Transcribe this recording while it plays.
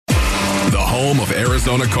the home of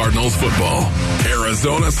Arizona Cardinals football.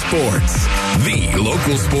 Arizona Sports, the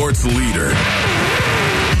local sports leader.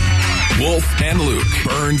 Wolf and Luke,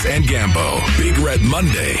 Burns and Gambo. Big Red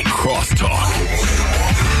Monday, Crosstalk.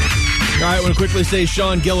 All right, I want to quickly say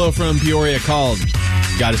Sean Gillow from Peoria called.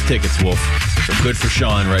 Got his tickets, Wolf. So good for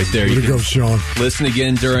Sean right there. Way to go, Sean. Listen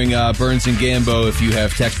again during Burns and Gambo if you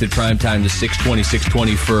have texted primetime to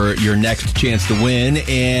 620 for your next chance to win.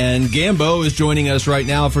 And Gambo is joining us right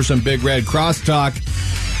now for some Big Red Crosstalk.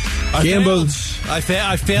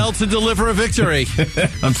 I failed to deliver a victory.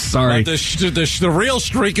 I'm sorry. The real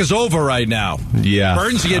streak is over right now. Yeah.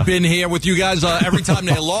 Burns had been here with you guys every time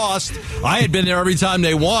they lost. I had been there every time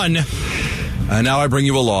they won. And now I bring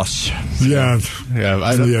you a loss. I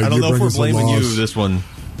don't know if we're blaming you this one.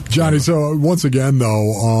 Johnny, so once again,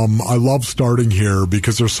 though, I love starting here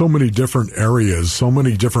because there's so many different areas, so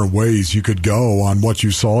many different ways you could go on what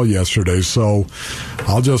you saw yesterday. So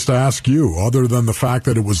I'll just ask you, other than the fact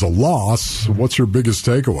that it was a loss, what's your biggest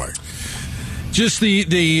takeaway? Just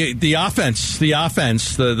the offense,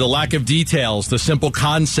 the lack of details, the simple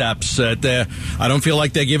concepts. I don't feel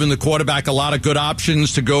like they're giving the quarterback a lot of good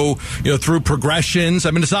options to go through progressions.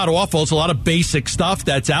 I mean, it's not awful. It's a lot of basic stuff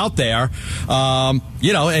that's out there. So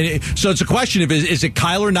it's a question of is it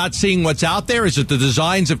Kyler not seeing what's out there? Is it the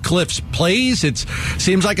designs of Kliff's plays? It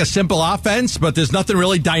seems like a simple offense, but there's nothing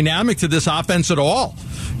really dynamic to this offense at all.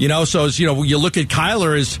 So as you look at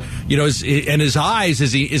Kyler and his eyes,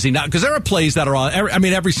 is he not? Because there are plays that are on.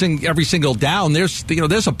 Every single down, there's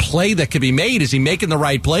a play that could be made. Is he making the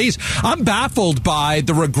right plays? I'm baffled by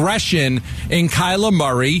the regression in Kyler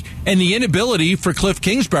Murray and the inability for Kliff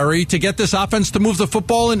Kingsbury to get this offense to move the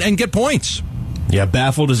football and get points. Yeah,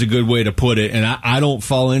 baffled is a good way to put it, and I don't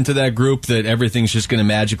fall into that group that everything's just going to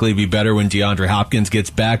magically be better when DeAndre Hopkins gets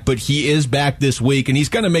back, but he is back this week, and he's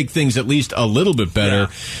going to make things at least a little bit better.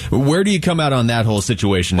 Yeah. Where do you come out on that whole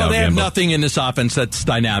situation now, They have Gambo? nothing in this offense that's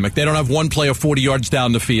dynamic. They don't have one play of 40 yards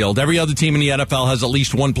down the field. Every other team in the NFL has at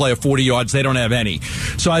least one play of 40 yards. They don't have any.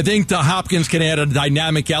 So I think Hopkins can add a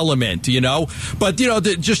dynamic element, But,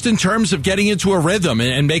 just in terms of getting into a rhythm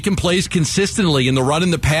and making plays consistently in the run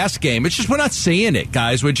and the pass game, it's just we're not seeing it,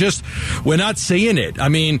 guys. We're not seeing it. I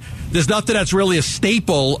mean, there's nothing that's really a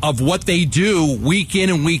staple of what they do week in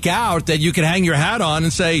and week out that you can hang your hat on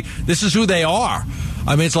and say, this is who they are.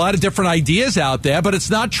 I mean, it's a lot of different ideas out there, but it's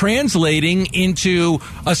not translating into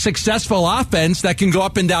a successful offense that can go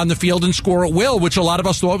up and down the field and score at will, which a lot of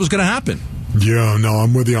us thought was going to happen. Yeah, no,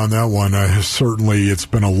 I'm with you on that one. Certainly, it's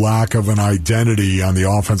been a lack of an identity on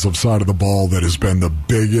the offensive side of the ball that has been the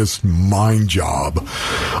biggest mind job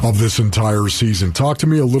of this entire season. Talk to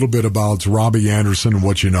me a little bit about Robbie Anderson and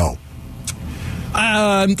what you know.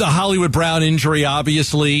 The Hollywood Brown injury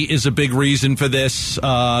obviously is a big reason for this,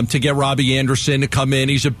 to get Robbie Anderson to come in.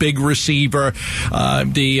 He's a big receiver.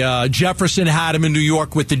 Jefferson had him in New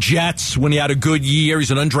York with the Jets when he had a good year.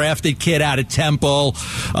 He's an undrafted kid out of Temple.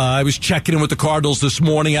 I was checking in with the Cardinals this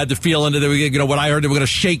morning. I had the feeling that what I heard, they were going to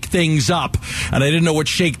shake things up. And I didn't know what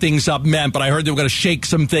shake things up meant, but I heard they were going to shake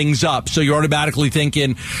some things up. So you're automatically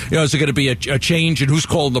thinking, is there going to be a change in who's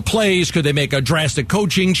calling the plays? Could they make a drastic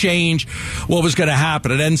coaching change? What was going to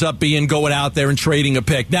happen? It ends up being going out there and trading a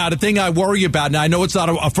pick. Now, the thing I worry about, now I know it's not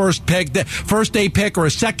a first day pick or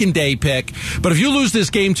a second day pick, but if you lose this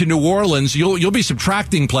game to New Orleans, you'll be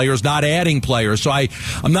subtracting players, not adding players. So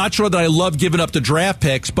I'm not sure that I love giving up the draft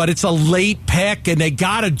picks, but it's a late pick, and they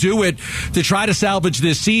got to do it to try to salvage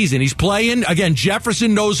this season. He's playing, again,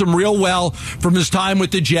 Jefferson knows him real well from his time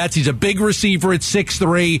with the Jets. He's a big receiver at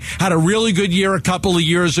 6'3", had a really good year a couple of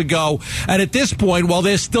years ago, and at this point, while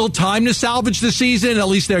there's still time to salvage the season, at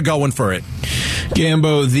least they're going for it.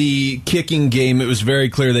 Gambo, the kicking game, it was very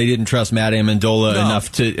clear they didn't trust Matt Amendola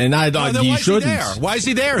enough to, and I thought you shouldn't. Why is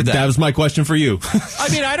he there then? That was my question for you.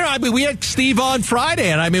 I mean, we had Steve on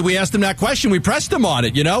Friday, and we asked him that question. We pressed hhim on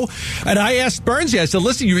it, and I asked Burns, I said,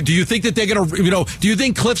 listen, do you think that they're going to, do you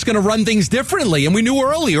think Kliff's going to run things differently? And we knew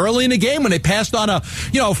early in the game when they passed on a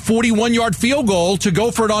 41-yard field goal to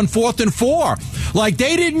go for it on 4th and 4. Like,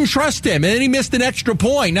 they didn't trust him, and then he missed an extra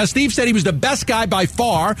point. Now, Steve said he was the best guy by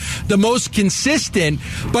far, the most consistent,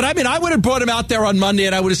 but I would have brought him out there on Monday,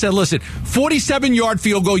 and I would have said, listen, 47-yard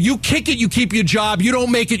field goal, you kick it, you keep your job, you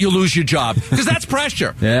don't make it, you lose your job, because that's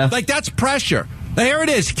pressure. Yeah. Like, that's pressure. There it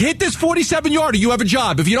is. Hit this 47-yarder. You have a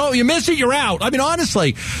job. If you miss it, you're out.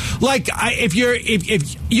 Honestly, if you're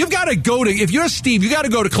Steve, you got to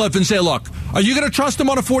go to Kliff and say, look, are you going to trust him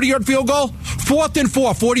on a 40-yard field goal? 4th and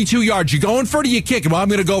 4, 42 yards. You going for it or you kick him? Well, I'm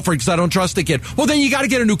going to go for it because I don't trust the kid. Well, then you got to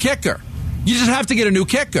get a new kicker. You just have to get a new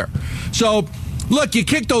kicker. So Look, you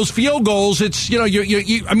kick those field goals. It's, I mean,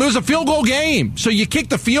 it was a field goal game. So you kick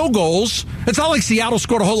the field goals. It's not like Seattle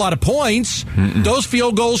scored a whole lot of points. Mm-mm. Those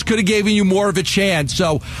field goals could have given you more of a chance.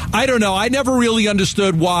 So I don't know. I never really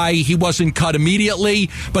understood why he wasn't cut immediately,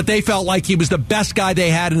 but they felt like he was the best guy they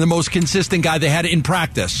had and the most consistent guy they had in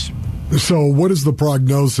practice. So what is the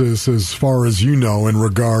prognosis, as far as you know, in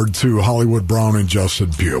regard to Hollywood Brown and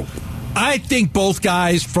Justin Pugh? I think both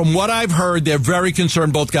guys, from what I've heard, they're very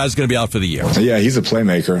concerned both guys are going to be out for the year. Yeah, he's a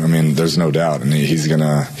playmaker. I mean, there's no doubt. I mean, he's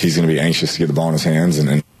gonna be anxious to get the ball in his hands.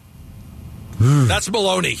 And That's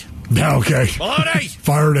Maloney. Yeah, okay. Maloney!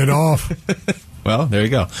 Fired it off. Well, there you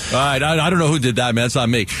go. All right, I don't know who did that, man. It's not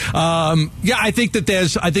me. Yeah, I think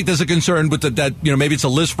there's a concern with that. Maybe it's a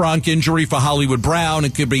Liz Frank injury for Hollywood Brown.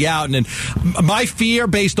 It could be out, and then my fear,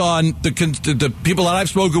 based on the people that I've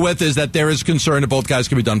spoken with, is that there is concern that both guys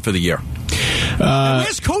can be done for the year.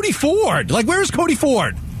 Where's Cody Ford? Where's Cody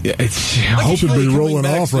Ford? Yeah, he should be rolling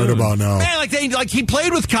off right about now. Man, he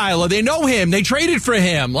played with Kyler. They know him. They traded for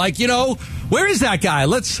him. Where is that guy?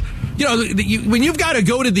 When you've got to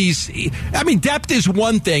go to these, I mean, depth is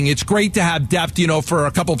one thing. It's great to have depth, for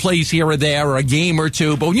a couple plays here or there or a game or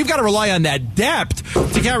two. But when you've got to rely on that depth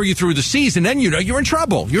to carry you through the season, then you're in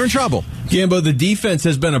trouble. You're in trouble. Gambo, the defense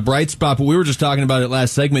has been a bright spot, but we were just talking about it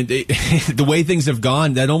last segment. The way things have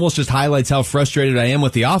gone, that almost just highlights how frustrated I am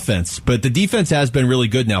with the offense. But the defense has been really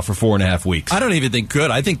good now for 4.5 weeks. I don't even think good.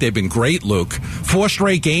 I think they've been great, Luke. 4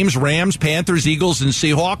 straight games, Rams, Panthers, Eagles, and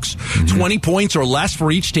Seahawks. 20 points or less for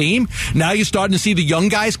each team. Now you're starting to see the young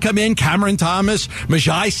guys come in. Cameron Thomas,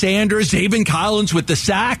 Majai Sanders, Zaven Collins with the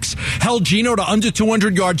sacks. Held Geno to under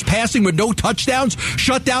 200 yards passing with no touchdowns.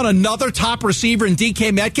 Shut down another top receiver in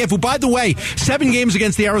DK Metcalf, who, by the way, 7 games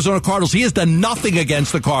against the Arizona Cardinals. He has done nothing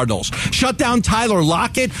against the Cardinals. Shut down Tyler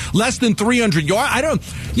Lockett, less than 300 yards.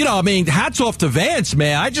 Hats off to Vance,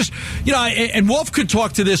 man. And Wolf could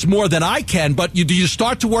talk to this more than I can, but do you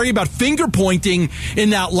start to worry about finger pointing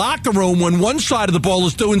in that locker room when one side of the ball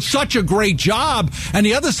is doing such a great job and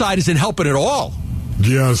the other side isn't helping at all?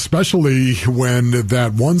 Yeah, especially when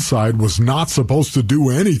that one side was not supposed to do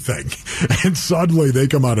anything. And suddenly they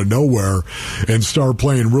come out of nowhere and start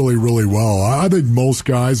playing really, really well. I think most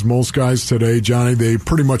guys today, Johnny, they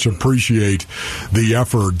pretty much appreciate the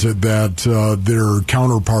effort that their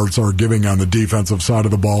counterparts are giving on the defensive side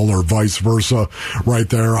of the ball, or vice versa right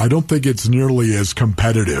there. I don't think it's nearly as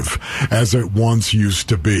competitive as it once used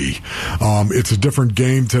to be. It's a different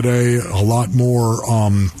game today, a lot more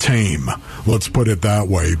tame, let's put it that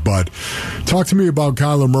way. But talk to me about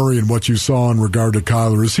Kyler Murray and what you saw in regard to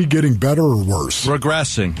Kyler. Is he getting better or worse?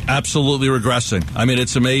 Regressing. Absolutely regressing. I mean,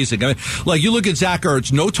 it's amazing. You look at Zach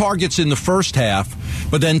Ertz, no targets in the first half,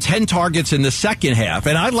 but then 10 targets in the second half.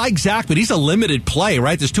 And I like Zach, but he's a limited play,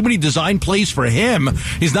 right? There's too many design plays for him.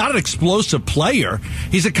 He's not an explosive player.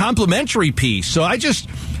 He's a complimentary piece. So I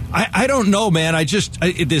don't know, man.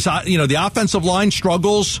 The offensive line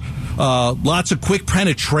struggles. Lots of quick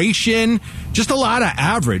penetration, just a lot of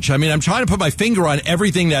average. I mean, I'm trying to put my finger on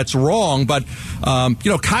everything that's wrong, but,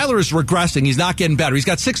 Kyler is regressing. He's not getting better. He's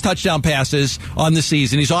got 6 touchdown passes on the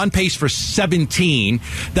season. He's on pace for 17.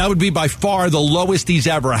 That would be by far the lowest he's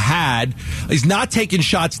ever had. He's not taking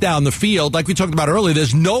shots down the field. Like we talked about earlier,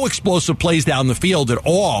 there's no explosive plays down the field at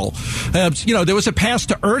all. There was a pass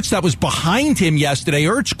to Ertz that was behind him yesterday.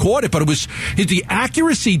 Ertz caught it, but the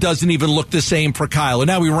accuracy doesn't even look the same for Kyler.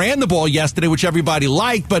 Now, we ran the ball yesterday, which everybody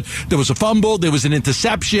liked, but there was a fumble, there was an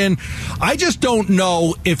interception. I just don't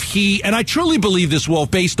know if and I truly believe this,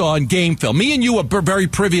 Wolf, based on game film. Me and you are very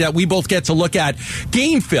privy that we both get to look at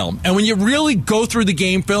game film. And when you really go through the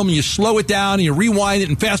game film and you slow it down and you rewind it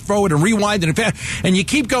and fast forward and rewind it and you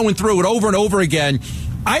keep going through it over and over again,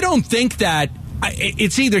 I don't think that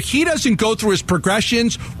it's either he doesn't go through his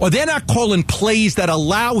progressions or they're not calling plays that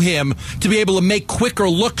allow him to be able to make quicker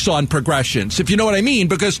looks on progressions, if you know what I mean,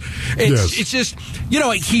 because it's just,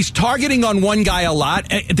 he's targeting on one guy a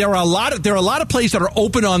lot. There are a lot of plays that are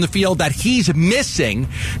open on the field that he's missing.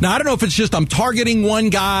 Now, I don't know if it's just I'm targeting one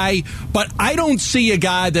guy, but I don't see a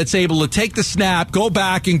guy that's able to take the snap, go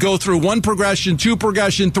back and go through 1 progression, 2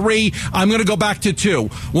 progression, 3. I'm going to go back to 2.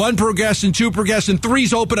 1 progression, 2 progression,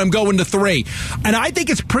 3's open, I'm going to 3. And I think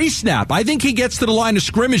it's pre-snap. I think he gets to the line of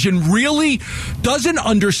scrimmage and really doesn't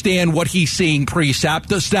understand what he's seeing pre-snap.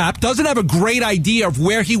 Doesn't have a great idea of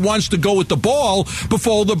where he wants to go with the ball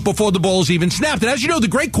before the ball is even snapped. And as you know, the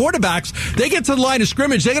great quarterbacks, they get to the line of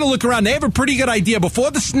scrimmage, they're going to look around. They have a pretty good idea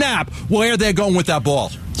before the snap where they're going with that ball.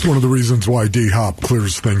 It's one of the reasons why D-Hop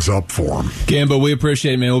clears things up for him. Gambo, we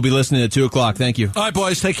appreciate it, man. We'll be listening at 2 o'clock. Thank you. All right,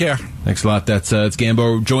 boys. Take care. Thanks a lot. It's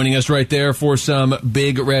Gambo joining us right there for some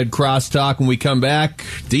Big Red Crosstalk. When we come back,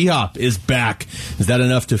 D-Hop is back. Is that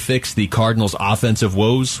enough to fix the Cardinals' offensive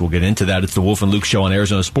woes? We'll get into that. It's the Wolf and Luke Show on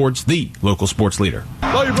Arizona Sports, the local sports leader.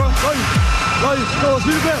 Love you, bro. Love you. Love you. Go, let's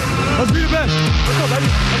be the best. Let's be the best. Let's go, baby.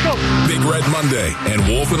 Let's go. Big Red Monday and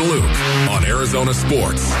Wolf and Luke on Arizona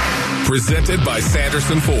Sports. Presented by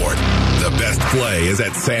Sanderson Ford. The best play is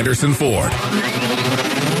at Sanderson Ford.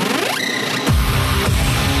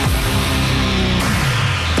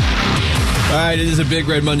 All right, it is a Big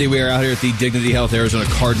Red Monday. We are out here at the Dignity Health Arizona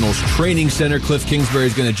Cardinals Training Center. Kliff Kingsbury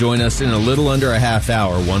is going to join us in a little under a half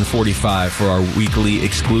hour, 1:45, for our weekly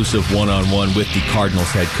exclusive one-on-one with the Cardinals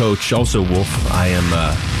head coach. Also, Wolf, I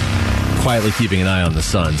am quietly keeping an eye on the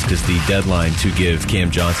Suns because the deadline to give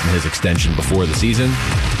Cam Johnson his extension before the season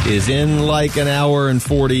is in like an hour and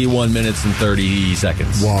 41 minutes and 30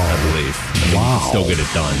 seconds, wow. I believe. Wow. You can still get it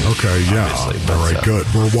done. Okay, yeah. But, all right, good.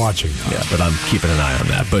 We're watching that. Yeah, but I'm keeping an eye on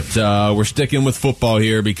that. But we're sticking with football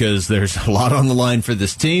here because there's a lot on the line for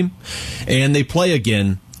this team. And they play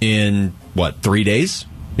again in, 3 days?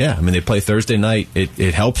 Yeah, I mean, they play Thursday night.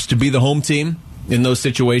 It helps to be the home team in those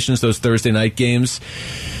situations, those Thursday night games.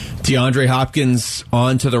 DeAndre Hopkins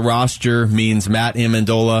onto the roster means Matt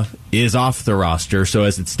Amendola is off the roster. So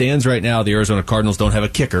as it stands right now, the Arizona Cardinals don't have a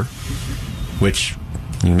kicker, which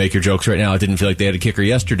you can make your jokes right now. I didn't feel like they had a kicker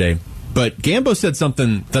yesterday. But Gambo said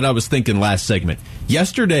something that I was thinking last segment.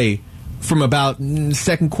 Yesterday, from about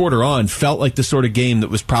second quarter on, felt like the sort of game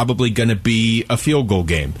that was probably going to be a field goal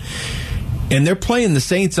game. And they're playing the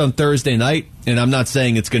Saints on Thursday night, and I'm not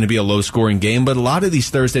saying it's going to be a low-scoring game, but a lot of these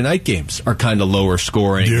Thursday night games are kind of lower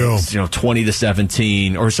scoring. Yeah. It's,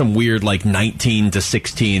 20-17 or some weird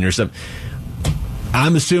 19-16 or something.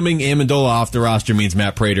 I'm assuming Amendola off the roster means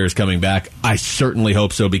Matt Prater is coming back. I certainly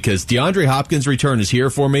hope so because DeAndre Hopkins' return is here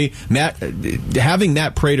for me. Having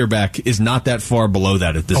Matt Prater back is not that far below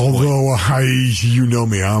that at this point. Although, you know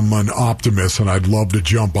me, I'm an optimist, and I'd love to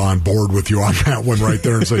jump on board with you on that one right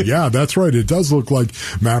there and say, yeah, that's right. It does look like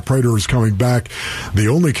Matt Prater is coming back. The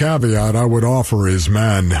only caveat I would offer is,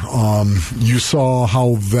 you saw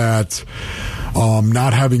how that...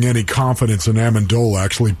 not having any confidence in Amendola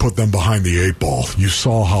actually put them behind the 8 ball. You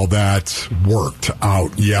saw how that worked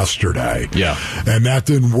out yesterday. Yeah. And that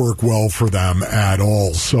didn't work well for them at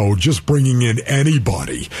all. So just bringing in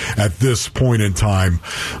anybody at this point in time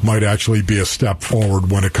might actually be a step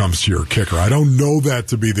forward when it comes to your kicker. I don't know that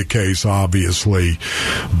to be the case, obviously,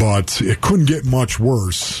 but it couldn't get much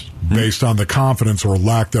worse based on the confidence or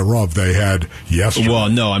lack thereof they had yesterday. Well,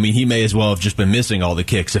 no, I mean, he may as well have just been missing all the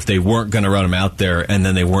kicks if they weren't going to run him out there and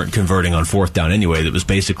then they weren't converting on fourth down anyway. That was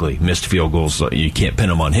basically missed field goals. You can't pin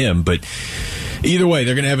them on him, but either way,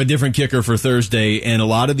 they're going to have a different kicker for Thursday, and a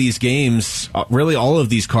lot of these games, really all of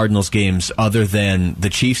these Cardinals games other than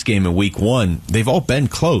the Chiefs game in Week 1, they've all been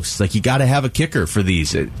close. Like, you got to have a kicker for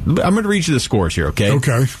these. I'm going to read you the scores here, okay?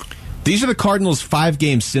 Okay. These are the Cardinals' 5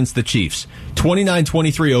 games since the Chiefs.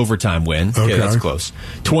 29-23 overtime win. Okay, that's close.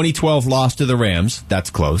 2012 loss to the Rams. That's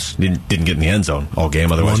close. Didn't get in the end zone all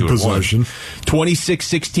game. Otherwise, you would have won.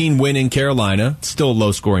 26-16 win in Carolina. Still a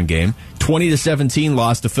low-scoring game. 20-17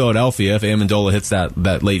 loss to Philadelphia if Amendola hits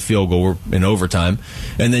that late field goal in overtime.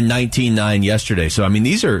 And then 19-9 yesterday. So, I mean,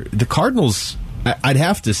 these are the Cardinals. I'd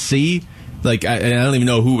have to see. I don't even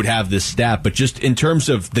know who would have this stat, but just in terms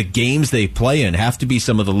of the games they play in, have to be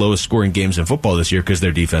some of the lowest scoring games in football this year because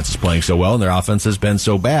their defense is playing so well and their offense has been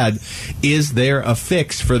so bad. Is there a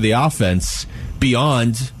fix for the offense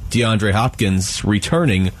beyond DeAndre Hopkins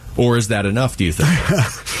returning, or is that enough, do you think?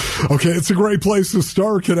 Okay, it's a great place to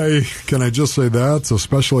start. Can I just say that?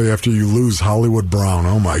 Especially after you lose Hollywood Brown.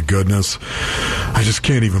 Oh, my goodness. I just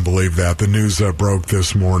can't even believe that. The news that broke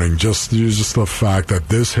this morning. Just the fact that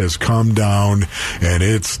this has come down, and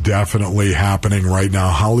it's definitely happening right now.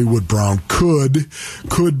 Hollywood Brown could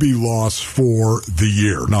be lost for the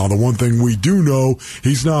year. Now, the one thing we do know,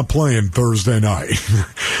 he's not playing Thursday night.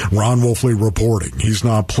 Ron Wolfley reporting. He's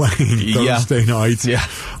not playing Thursday night. Yeah.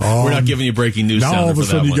 We're not giving you breaking news. Now all of a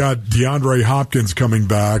sudden you got DeAndre Hopkins coming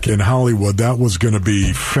back in Hollywood. That was going to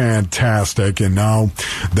be fantastic, and now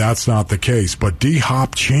that's not the case. But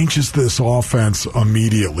D-Hop changes this offense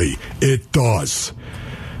immediately. It does.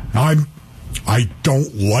 I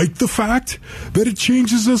don't like the fact that it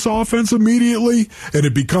changes this offense immediately and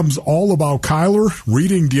it becomes all about Kyler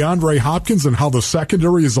reading DeAndre Hopkins and how the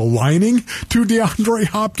secondary is aligning to DeAndre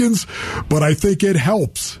Hopkins, but I think it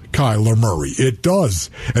helps Kyler Murray. It does.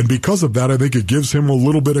 And because of that, I think it gives him a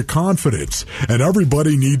little bit of confidence. And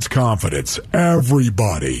everybody needs confidence.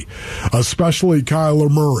 Everybody. Especially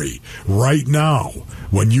Kyler Murray. Right now,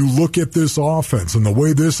 when you look at this offense and the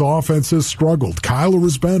way this offense has struggled, Kyler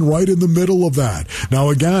has been right in the middle of that. Now,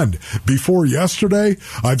 again, before yesterday,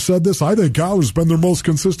 I've said this, I think Kyler's been their most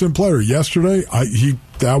consistent player. Yesterday,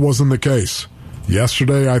 that wasn't the case.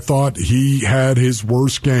 Yesterday, I thought he had his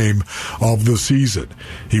worst game of the season.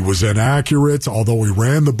 He was inaccurate, although he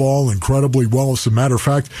ran the ball incredibly well. As a matter of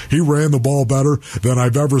fact, he ran the ball better than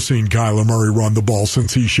I've ever seen Kyler Murray run the ball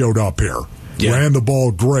since he showed up here. Yeah. Ran the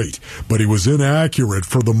ball great, but he was inaccurate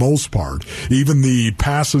for the most part. Even the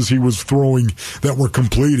passes he was throwing that were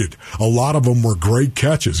completed, a lot of them were great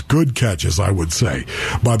catches, good catches, I would say,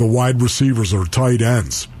 by the wide receivers or tight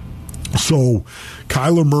ends. So,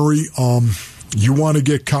 Kyler Murray, you want to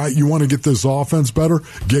get this offense better?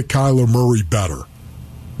 Get Kyler Murray better.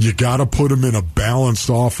 You got to put him in a balanced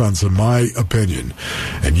offense, in my opinion,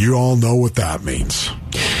 and you all know what that means.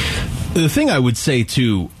 The thing I would say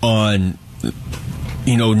too on,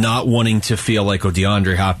 not wanting to feel like,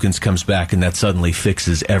 DeAndre Hopkins comes back and that suddenly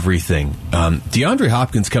fixes everything. DeAndre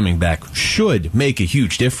Hopkins coming back should make a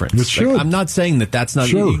huge difference. It should. I'm not saying that that's not...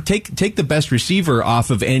 Sure. Take the best receiver off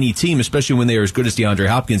of any team, especially when they are as good as DeAndre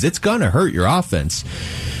Hopkins. It's going to hurt your offense.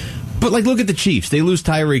 But, look at the Chiefs. They lose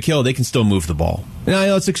Tyreek Hill. They can still move the ball. And I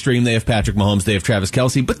know it's extreme. They have Patrick Mahomes. They have Travis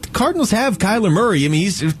Kelce. But the Cardinals have Kyler Murray. I mean,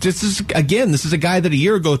 this is a guy that a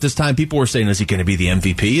year ago at this time, people were saying, is he going to be the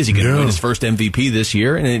MVP? Is he going to win his first MVP this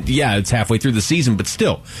year? And, it's halfway through the season. But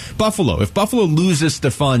still, Buffalo. If Buffalo loses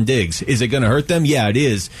Stephon Diggs, is it going to hurt them? Yeah, it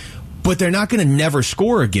is. But they're not going to never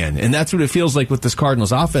score again. And that's what it feels like with this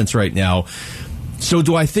Cardinals offense right now. So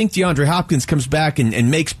do I think DeAndre Hopkins comes back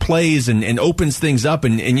and makes plays and opens things up?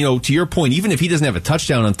 And to your point, even if he doesn't have a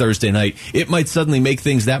touchdown on Thursday night, it might suddenly make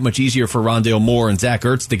things that much easier for Rondale Moore and Zach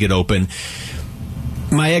Ertz to get open.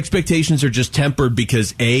 My expectations are just tempered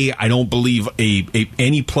because, A, I don't believe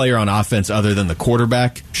any player on offense other than the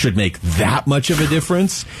quarterback should make that much of a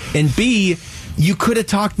difference. And, B, you could have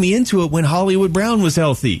talked me into it when Hollywood Brown was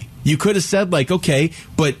healthy. You could have said, okay,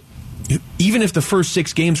 but even if the first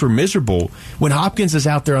 6 games were miserable, when Hopkins is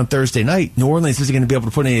out there on Thursday night, New Orleans isn't going to be able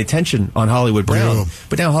to put any attention on Hollywood Brown. Yeah.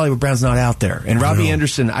 But now Hollywood Brown's not out there. And Robbie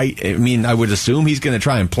Anderson, I would assume he's going to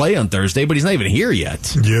try and play on Thursday, but he's not even here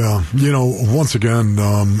yet. Yeah. Once again,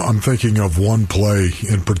 I'm thinking of one play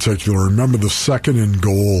in particular. Remember the 2nd and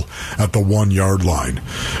goal at the 1-yard line,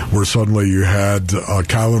 where suddenly you had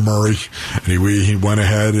Kyler Murray, and he went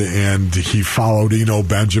ahead and he followed Eno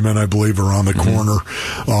Benjamin, I believe, around the corner.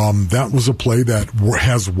 That was a play that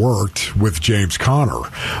has worked with James Conner,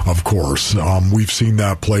 of course. We've seen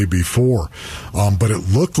that play before. But it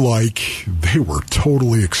looked like they were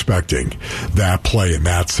totally expecting that play in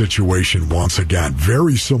that situation once again.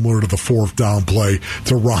 Very similar to the 4th down play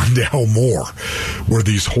to Rondale Moore, where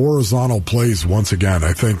these horizontal plays, once again,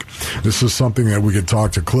 I think this is something that we could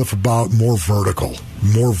talk to Kliff about, more vertical.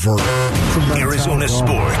 Arizona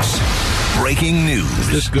sports. Breaking news. Is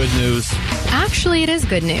this good news? Actually, it is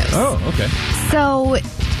good news. Oh, okay. So,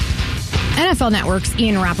 NFL Network's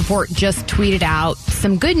Ian Rappaport just tweeted out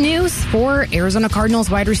some good news for Arizona Cardinals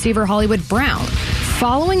wide receiver Hollywood Brown.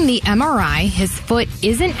 Following the MRI, his foot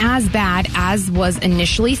isn't as bad as was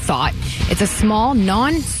initially thought. It's a small,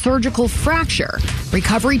 non-surgical fracture.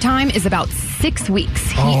 Recovery time is about 6 weeks.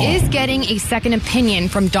 He is getting a second opinion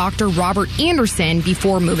from Dr. Robert Anderson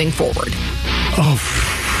before moving forward.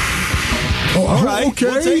 All right.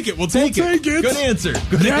 Okay. We'll take it. Good answer.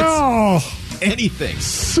 Good answer. Anything.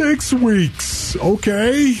 6 weeks.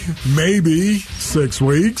 Okay. Maybe 6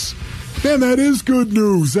 weeks. Man, that is good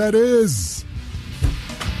news. That is.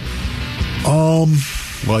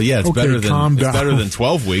 Well, yeah, it's better than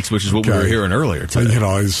 12 weeks, which is what we were hearing earlier today.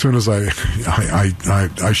 As soon as I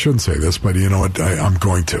shouldn't say this, but you know what, I'm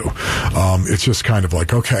going to. It's just kind of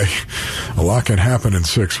like, okay, a lot can happen in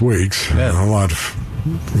 6 weeks. Yeah. A lot of,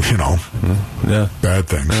 bad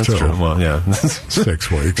things that's too. True. Well, yeah,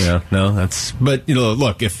 6 weeks. Yeah, no, that's. But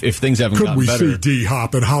look, if things haven't gotten better, could we see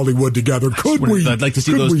D-Hop and Hollywood together? I'd like to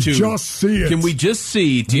see those two. Just see it. Can we just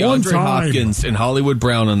see DeAndre Hopkins and Hollywood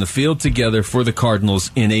Brown on the field together for the Cardinals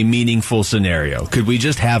in a meaningful scenario? Could we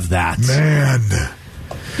just have that? Man,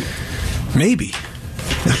 maybe.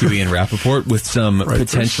 Ian Rappaport with some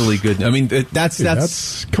potentially good. I mean,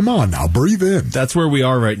 that's come on now, breathe in. That's where we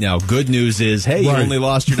are right now. Good news is, hey, you only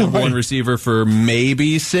lost your number one receiver for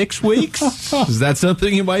maybe 6 weeks. Is that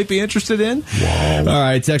something you might be interested in? Wow. All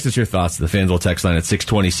right, text us your thoughts to the FanDuel text line at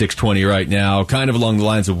 620-620 right now. Kind of along the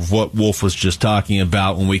lines of what Wolf was just talking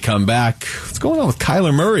about. When we come back, what's going on with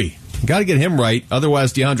Kyler Murray? Got to get him right.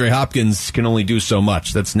 Otherwise, DeAndre Hopkins can only do so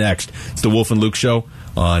much. That's next. It's the Wolf and Luke Show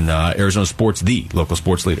on Arizona Sports, the local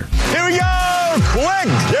sports leader. Here we go! Quick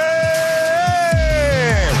game!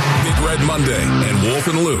 Big Red Monday and Wolf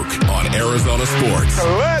and Luke on Arizona Sports.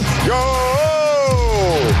 Let's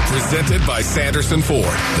go! Presented by Sanderson Ford.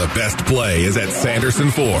 The best play is at Sanderson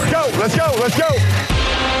Ford. Let's go!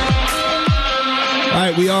 All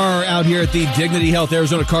right, we are out here at the Dignity Health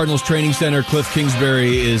Arizona Cardinals Training Center. Kliff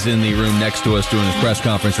Kingsbury is in the room next to us doing his press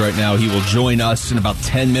conference right now. He will join us in about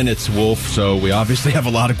 10 minutes, Wolf, so we obviously have a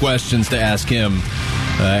lot of questions to ask him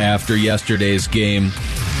after yesterday's game.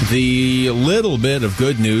 The little bit of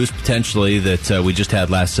good news, potentially, that we just had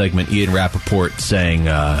last segment, Ian Rappaport saying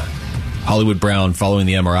Hollywood Brown, following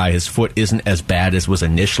the MRI, his foot isn't as bad as was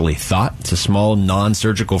initially thought. It's a small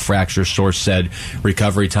non-surgical fracture. Source said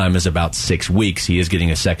recovery time is about 6 weeks. He is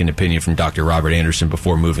getting a second opinion from Dr. Robert Anderson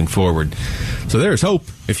before moving forward. So there's hope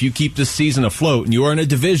if you keep this season afloat. And you are in a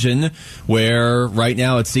division where right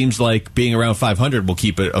now it seems like being around 500 will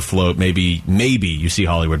keep it afloat. Maybe you see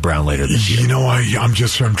Hollywood Brown later this year. You know, I'm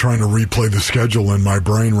trying to replay the schedule in my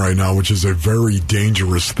brain right now, which is a very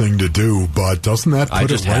dangerous thing to do. But doesn't that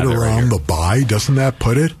put it right around the bye? Doesn't that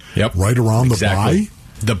put it right around the bye?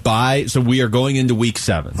 The bye, so we are going into week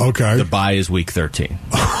 7. Okay. The bye is week 13.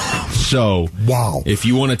 So, wow. If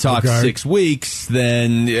you want to talk 6 weeks,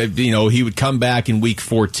 then, he would come back in week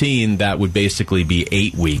 14. That would basically be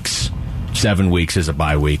 8 weeks. 7 weeks is a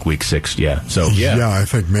bye week, week 6, yeah. So, yeah, I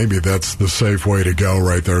think maybe that's the safe way to go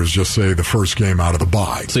right there, is just say the first game out of the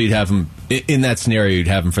bye. So you'd have him, in that scenario, you'd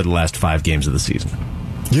have him for the last 5 games of the season.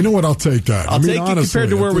 You know what? I'll take that. I'll take it compared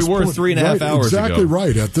to where we were 3.5 hours ago. Exactly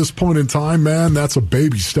right. At this point in time, man, that's a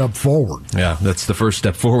baby step forward. Yeah, that's the first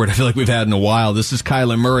step forward I feel like we've had in a while. This is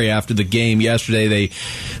Kyler Murray after the game yesterday.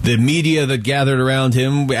 The media that gathered around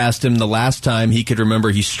him asked him the last time he could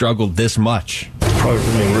remember he struggled this much. Probably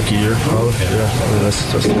for me, rookie year, probably. Yeah, I mean,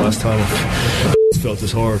 that's the last time I felt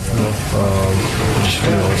this hard.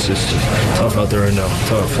 It's just tough out there right now.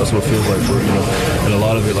 Tough. That's what it feels like. And a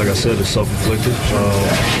lot of it, like I said, is self-inflicted.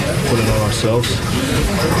 Put it on ourselves.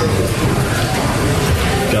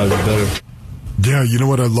 Gotta be better. Yeah, you know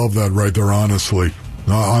what? I love that right there, honestly.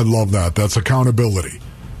 I love that. That's accountability.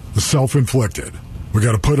 The self-inflicted. We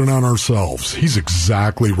got to put it on ourselves. He's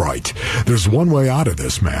exactly right. There's one way out of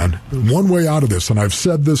this, man. One way out of this, and I've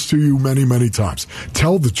said this to you many, many times.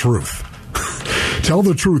 Tell the truth. Tell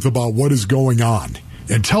the truth about what is going on,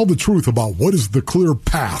 and tell the truth about what is the clear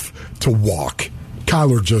path to walk.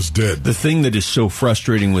 Kyler just did. The thing that is so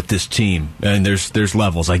frustrating with this team, and there's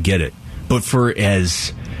levels, I get it, but for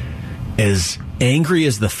as angry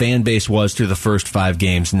as the fan base was through the first 5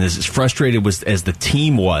 games, and as frustrated as the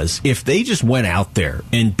team was, if they just went out there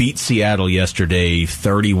and beat Seattle yesterday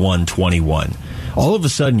 31-21, all of a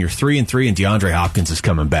sudden you're 3-3 and DeAndre Hopkins is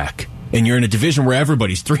coming back. And you're in a division where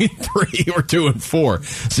everybody's 3-3 or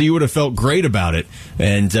 2-4. So you would have felt great about it.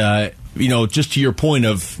 And, just to your point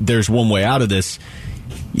of there's one way out of this,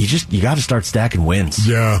 you got to start stacking wins.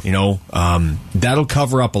 Yeah. That'll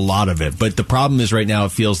cover up a lot of it. But the problem is right now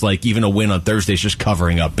it feels like even a win on Thursday is just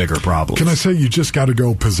covering up bigger problems. Can I say you just got to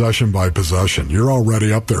go possession by possession? You're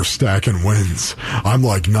already up there stacking wins. I'm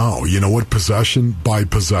like, no, you know what? Possession by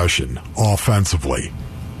possession, offensively.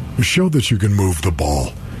 Show that you can move the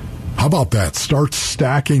ball. How about that? Start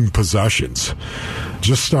stacking possessions.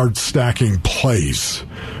 Just start stacking plays.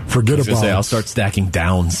 Forget about... I'll start stacking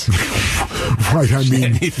downs. Right, I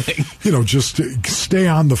mean, anything. Just stay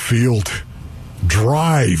on the field.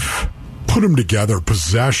 Drive. Put them together.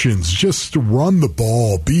 Possessions. Just run the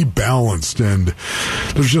ball. Be balanced. And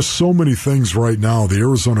there's just so many things right now. The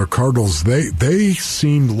Arizona Cardinals, they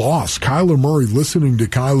seem lost. Kyler Murray, listening to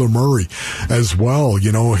Kyler Murray as well,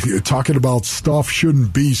 talking about stuff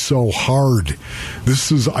shouldn't be so hard.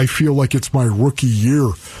 I feel like it's my rookie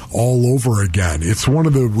year all over again. It's one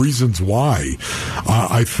of the reasons why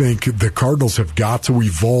I think the Cardinals have got to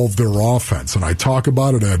evolve their offense. And I talk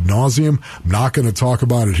about it ad nauseum. I'm not going to talk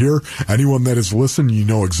about it here. Anyone that is listening, you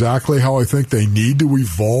know exactly how I think they need to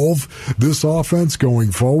evolve this offense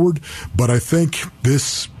going forward. But I think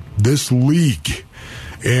this league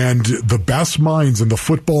and the best minds in the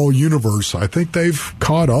football universe, I think they've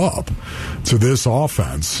caught up to this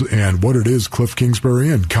offense and what it is Kliff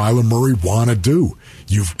Kingsbury and Kyler Murray want to do.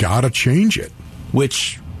 You've got to change it.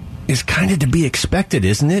 which is kind of to be expected,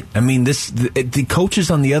 isn't it? I mean, the coaches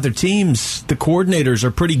on the other teams, the coordinators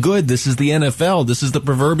are pretty good. This is the NFL. This is the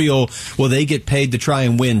proverbial, well, they get paid to try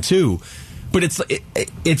and win too. But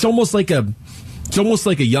it's almost like a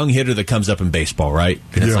young hitter that comes up in baseball, right?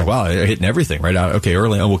 And it's like, wow, they're hitting everything right out. Okay,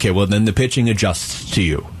 early on. Okay, well, then the pitching adjusts to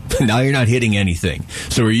you. Now you're not hitting anything.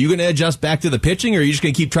 So are you going to adjust back to the pitching, or are you just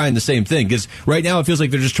going to keep trying the same thing? Because right now it feels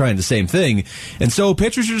like they're just trying the same thing. And so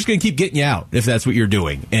pitchers are just going to keep getting you out if that's what you're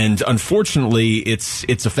doing. And unfortunately,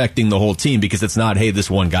 it's affecting the whole team, because it's not, hey,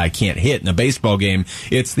 this one guy can't hit in a baseball game.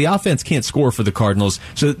 It's the offense can't score for the Cardinals.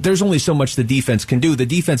 So there's only so much the defense can do. The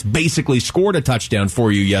defense basically scored a touchdown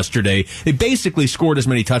for you yesterday. They basically scored as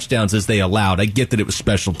many touchdowns as they allowed. I get that it was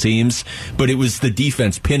special teams, but it was the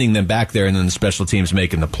defense pinning them back there and then the special teams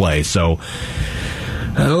making the play. So,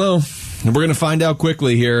 I don't know. We're going to find out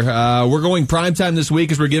quickly here. We're going primetime this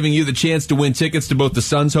week as we're giving you the chance to win tickets to both the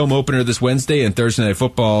Suns home opener this Wednesday and Thursday Night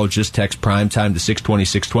Football. Just text primetime to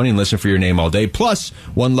 620-620 and listen for your name all day. Plus,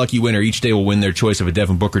 one lucky winner each day will win their choice of a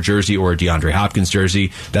Devin Booker jersey or a DeAndre Hopkins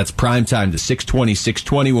jersey. That's primetime to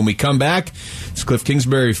 620-620. When we come back, does Kliff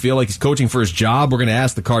Kingsbury feel like he's coaching for his job? We're going to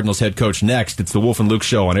ask the Cardinals head coach next. It's the Wolf and Luke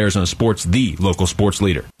Show on Arizona Sports, the local sports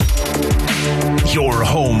leader. Your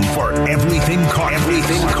home for everything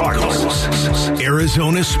Cardinals.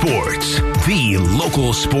 Arizona Sports, the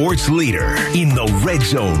local sports leader. In the Red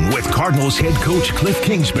Zone with Cardinals head coach Kliff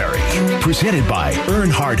Kingsbury. Presented by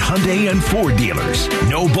Earnhardt Hyundai and Ford dealers.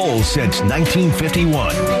 No Bulls since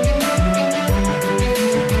 1951.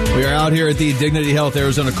 We are out here at the Dignity Health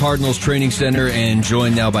Arizona Cardinals Training Center and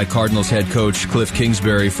joined now by Cardinals head coach Kliff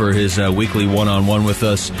Kingsbury for his weekly one-on-one with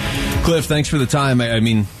us. Kliff, thanks for the time. I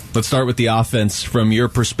mean, let's start with the offense. From your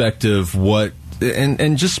perspective, what,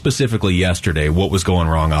 and just specifically yesterday, what was going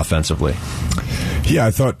wrong offensively? Yeah,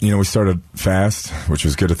 I thought, we started fast, which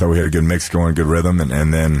was good. I thought we had a good mix going, good rhythm,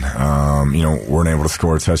 and then, weren't able to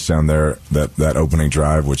score a touchdown there, that opening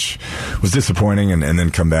drive, which was disappointing, and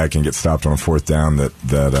then come back and get stopped on a fourth down that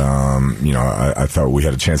I thought we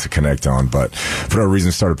had a chance to connect on. But for whatever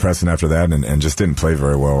reason, started pressing after that and just didn't play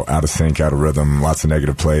very well. Out of sync, out of rhythm, lots of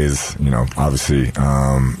negative plays. Obviously,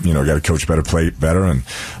 got to coach better, play better, and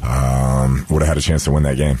would have had a chance to win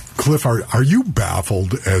that game. Kliff, are you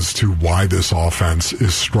baffled as to why this offense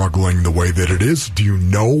is struggling the way that it is? Do you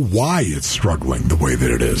know why it's struggling the way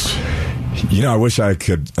that it is? I wish I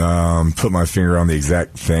could put my finger on the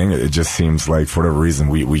exact thing. It just seems like, for whatever reason,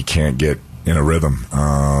 we can't get in a rhythm.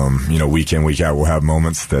 Week in, week out, we'll have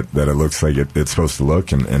moments that it looks like it's supposed to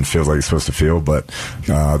look and feels like it's supposed to feel, but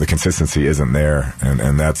the consistency isn't there,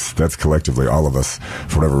 and that's collectively all of us,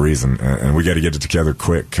 for whatever reason. And we got to get it together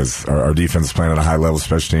quick, because our defense is playing at a high level.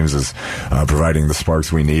 Special teams is providing the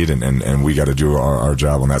sparks we need, and we got to do our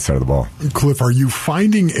job on that side of the ball. Kliff, are you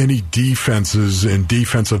finding any defenses and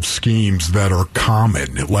defensive schemes that are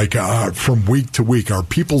common, like from week to week? Are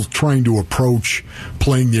people trying to approach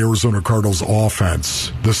playing the Arizona Cardinals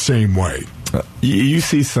offense the same way? You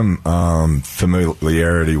see some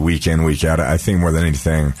familiarity week in, week out. I think more than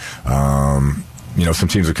anything, some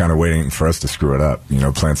teams are kind of waiting for us to screw it up,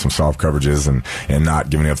 playing some soft coverages and not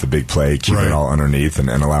giving up the big play, keeping it all underneath and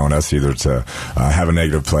allowing us either to have a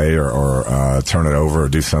negative play or turn it over or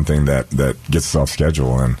do something that gets us off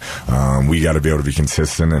schedule. And we got to be able to be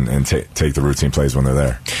consistent and take the routine plays when they're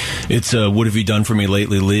there. It's what have you done for me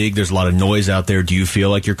lately league. There's a lot of noise out there. Do you feel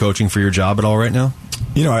like you're coaching for your job at all right now?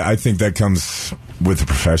 I think that comes with the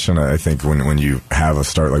profession. I think when you have a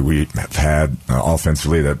start like we have had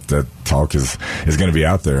offensively, that talk is going to be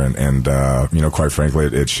out there, and quite frankly,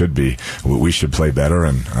 it should be. We should play better,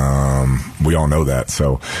 and we all know that.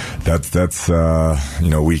 So that's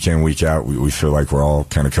week in, week out, we feel like we're all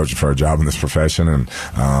kind of coaching for our job in this profession,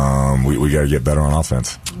 and we got to get better on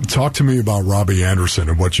offense. Talk to me about Robbie Anderson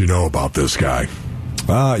and what you know about this guy.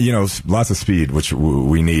 Lots of speed, which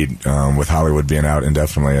we need with Hollywood being out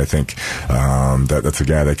indefinitely. I think that's a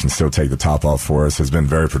guy that can still take the top off for us. Has been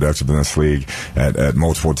very productive in this league at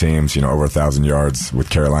multiple teams. Over 1,000 yards with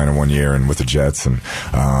Carolina 1 year and with the Jets. And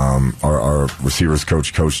our receivers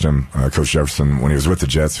coached him, Coach Jefferson, when he was with the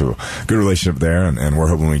Jets. So good relationship there, and we're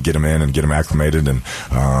hoping we get him in and get him acclimated and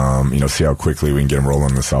see how quickly we can get him rolling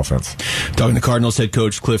in this offense. Talking to Cardinals head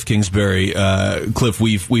coach Kliff Kingsbury. Kliff,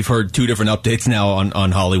 we've heard two different updates now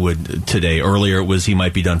on Hollywood today. Earlier it was he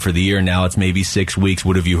might be done for the year. Now it's maybe 6 weeks.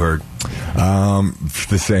 What have you heard?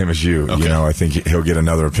 The same as you. Okay. I think he'll get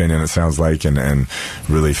another opinion, it sounds like, and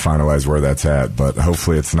really finalize where that's at. But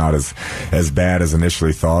hopefully it's not as bad as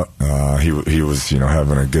initially thought. He was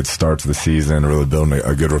having a good start to the season, really building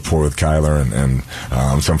a good rapport with Kyler, and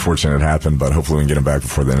it's unfortunate it happened, but hopefully we can get him back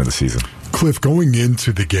before the end of the season. Kliff, going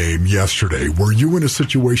into the game yesterday, were you in a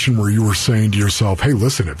situation where you were saying to yourself, hey,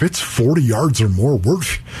 listen, if it's 40 yards or more,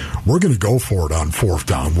 we're going to go for it on fourth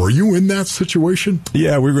down? Were you in that situation?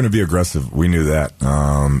 Yeah, we were going to be aggressive. We knew that.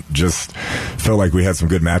 Just felt like we had some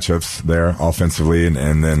good matchups there offensively,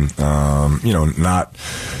 and then, not...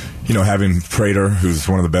 having Prater, who's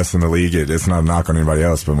one of the best in the league, it's not a knock on anybody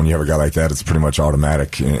else, but when you have a guy like that, it's pretty much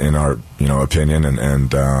automatic in our, opinion.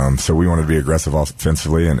 And so we wanted to be aggressive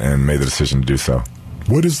offensively and made the decision to do so.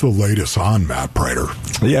 What is the latest on Matt Prater?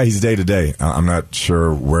 Yeah, he's day-to-day. I'm not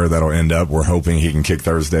sure where that'll end up. We're hoping he can kick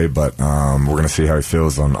Thursday, but we're going to see how he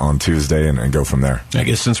feels on Tuesday and go from there. I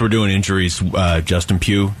guess since we're doing injuries, Justin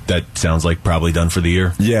Pugh, that sounds like probably done for the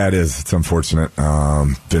year. Yeah, it is. It's unfortunate.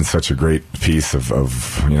 Been such a great piece of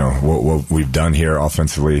what we've done here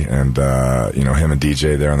offensively, and him and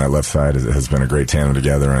DJ there on that left side has been a great tandem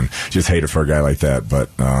together, and just hate it for a guy like that, but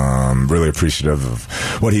really appreciative of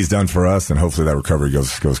what he's done for us, and hopefully that recovery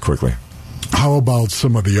goes quickly. How about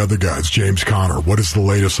some of the other guys? James Conner, what is the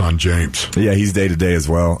latest on James? Yeah, he's day-to-day as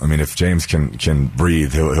well. I mean, if James can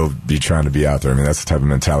breathe, he'll be trying to be out there. I mean, that's the type of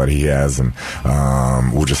mentality he has, and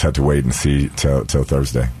we'll just have to wait and see till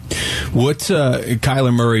Thursday.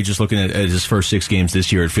 Kyler Murray, just looking at his first 6 games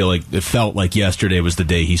this year, it felt like yesterday was the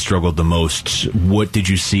day he struggled the most. What did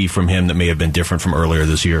you see from him that may have been different from earlier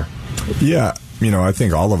this year? Yeah. I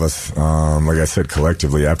think all of us, like I said,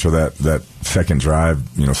 collectively, after that second drive,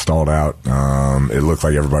 stalled out, it looked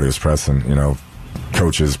like everybody was pressing,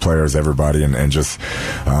 coaches, players, everybody, and just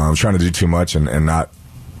trying to do too much and not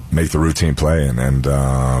make the routine play. And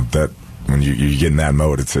that when you get in that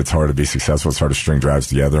mode, it's hard to be successful. It's hard to string drives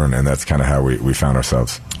together, and that's kind of how we found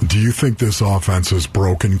ourselves. Do you think this offense is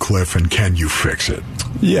broken, Kliff, and can you fix it?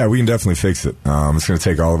 Yeah, we can definitely fix it. It's going to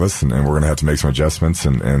take all of us, and we're going to have to make some adjustments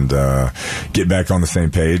and get back on the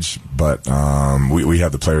same page. But we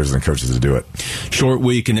have the players and coaches to do it. Short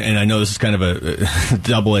week, and I know this is kind of a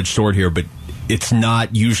double-edged sword here, but it's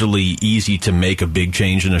not usually easy to make a big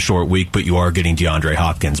change in a short week, but you are getting DeAndre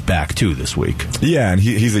Hopkins back, too, this week. Yeah, and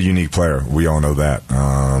he's a unique player. We all know that.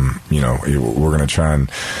 We're going to try and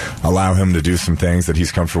allow him to do some things that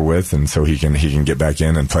he's comfortable with, and so he can get back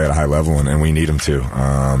in and play at a high level, and we need him to.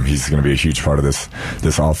 He's going to be a huge part of this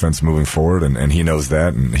offense moving forward, and he knows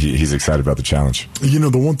that, and he's excited about the challenge.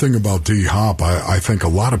 The one thing about D-Hop, I think a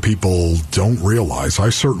lot of people don't realize, I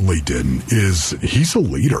certainly didn't, is he's a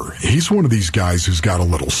leader. He's one of these guys who's got a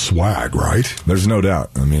little swag, right? There's no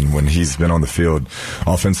doubt. I mean, when he's been on the field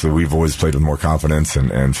offensively, we've always played with more confidence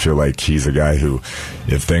and feel like he's a guy who,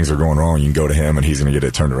 if things are going wrong, you can go to him and he's going to get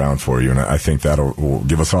it turned around for you. And I think will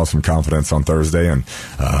give us all some confidence on Thursday, and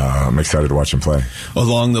I'm excited to watch him play.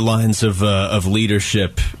 Along the lines of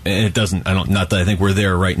leadership, and not that I think we're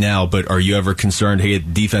there right now, but are you ever concerned, hey,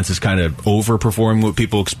 the defense is kind of overperforming what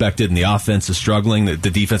people expected and the offense is struggling, that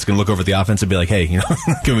the defense can look over the offense and be like, hey,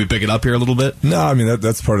 can we pick it up here a little bit? No, I mean,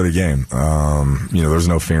 that's part of the game. There's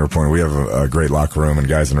no finger pointing. We have a great locker room, and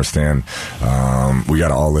guys understand we got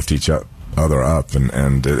to all lift each other up,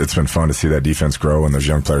 and it's been fun to see that defense grow and those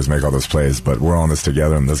young players make all those plays. But we're all in this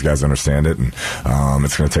together, and those guys understand it, and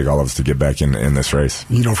it's going to take all of us to get back in this race.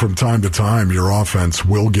 From time to time, your offense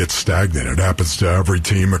will get stagnant. It happens to every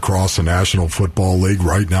team across the National Football League.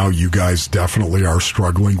 Right now, you guys definitely are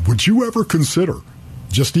struggling. Would you ever consider,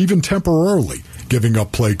 just even temporarily, giving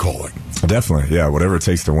up play calling? Definitely, yeah. Whatever it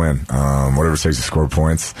takes to win, whatever it takes to score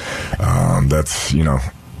points. That's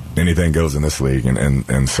anything goes in this league,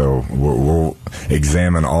 and so we'll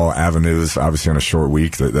examine all avenues. Obviously, on a short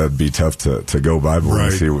week, that'd be tough to go by, but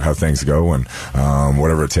we'll see how things go, and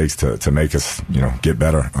whatever it takes to make us get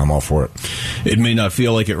better, I'm all for it. It may not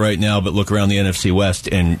feel like it right now, but look around the NFC West,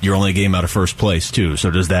 and you're only a game out of first place too.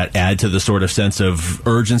 So does that add to the sort of sense of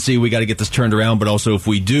urgency? We got to get this turned around, but also if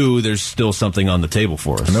we do, there's still something on the table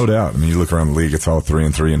for us. No doubt. I mean, you look around the league; it's all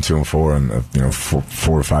 3-3 and 2-4, and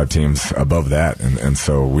 4 or 5 teams above that, and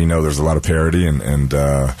so we know there's a lot of parity, and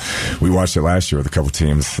we watched it last year with a couple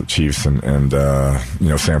teams, the Chiefs and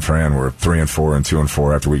San Fran were 3-4 and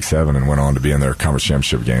 2-4 after week 7 and went on to be in their conference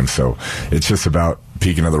championship game. So it's just about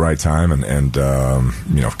peaking at the right time and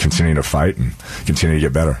continuing to fight and continue to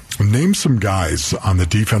get better. Name some guys on the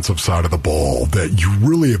defensive side of the ball that you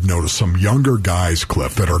really have noticed, some younger guys,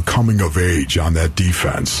 Kliff, that are coming of age on that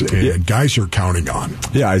defense, and guys you're counting on.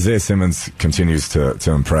 Yeah, Isaiah Simmons continues to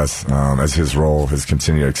impress as his role has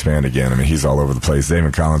continued to expand again. I mean, he's all over the place.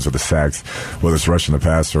 David Collins with the sacks, whether it's rushing the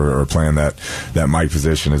pass or playing that Mike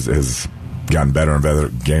position, has gotten better and better.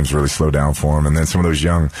 Games really slowed down for him. And then some of those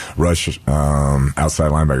young rush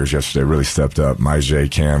outside linebackers yesterday really stepped up. Maije,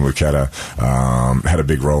 Cam, Lucetta had a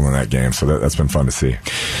big role in that game. So that's been fun to see.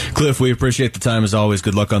 Kliff, we appreciate the time as always.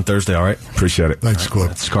 Good luck on Thursday, all right? Appreciate it. Thanks, Kliff.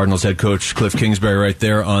 That's Cardinals head coach Kliff Kingsbury right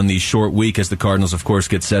there on the short week as the Cardinals, of course,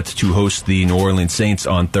 get set to host the New Orleans Saints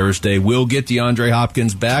on Thursday. We'll get DeAndre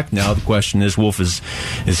Hopkins back. Now the question is, Wolf, is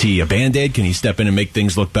he a Band-Aid? Can he step in and make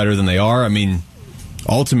things look better than they are? I mean,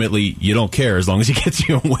 ultimately, you don't care as long as he gets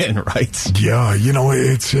you a win, right? Yeah,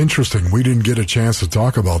 it's interesting. We didn't get a chance to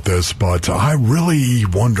talk about this, but I really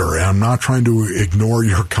wonder, and I'm not trying to ignore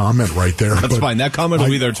your comment right there. That's fine. That comment will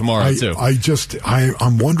be there tomorrow, too.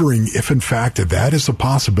 I'm wondering if, in fact, that is a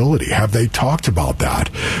possibility. Have they talked about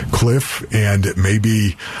that? Kliff and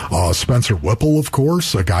maybe Spencer Whipple, of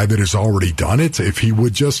course, a guy that has already done it, if he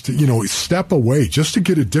would just, step away just to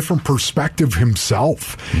get a different perspective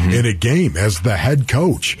himself in a game as the head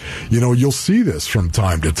coach. You'll see this from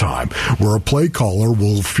time to time where a play caller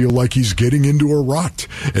will feel like he's getting into a rut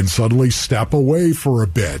and suddenly step away for a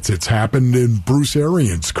bit. It's happened in Bruce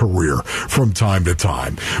Arians' career from time to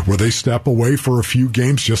time where they step away for a few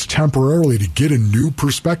games just temporarily to get a new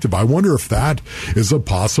perspective. I wonder if that is a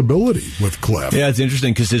possibility with Kliff. Yeah, it's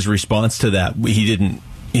interesting because his response to that, he didn't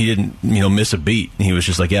miss a beat. He was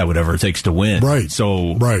just like, yeah, whatever it takes to win. Right.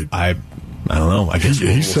 So right. I don't know. I guess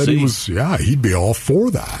he said see. He was. Yeah, he'd be all for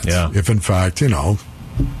that. Yeah. If in fact,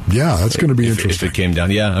 that's going to be interesting. If it came down,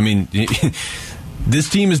 yeah. I mean, this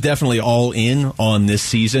team is definitely all in on this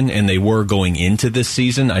season, and they were going into this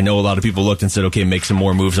season. I know a lot of people looked and said, okay, make some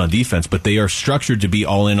more moves on defense, but they are structured to be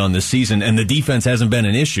all in on this season, and the defense hasn't been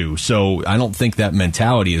an issue. So I don't think that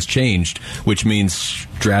mentality has changed, which means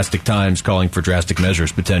drastic times calling for drastic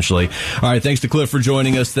measures potentially. All right, thanks to Kliff for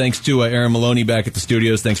joining us. Thanks to Aaron Maloney back at the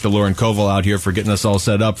studios. Thanks to Lauren Koval out here for getting us all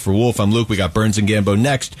set up. For Wolf, I'm Luke. We got Burns and Gambo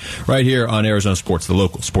next right here on Arizona Sports, the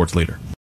local sports leader.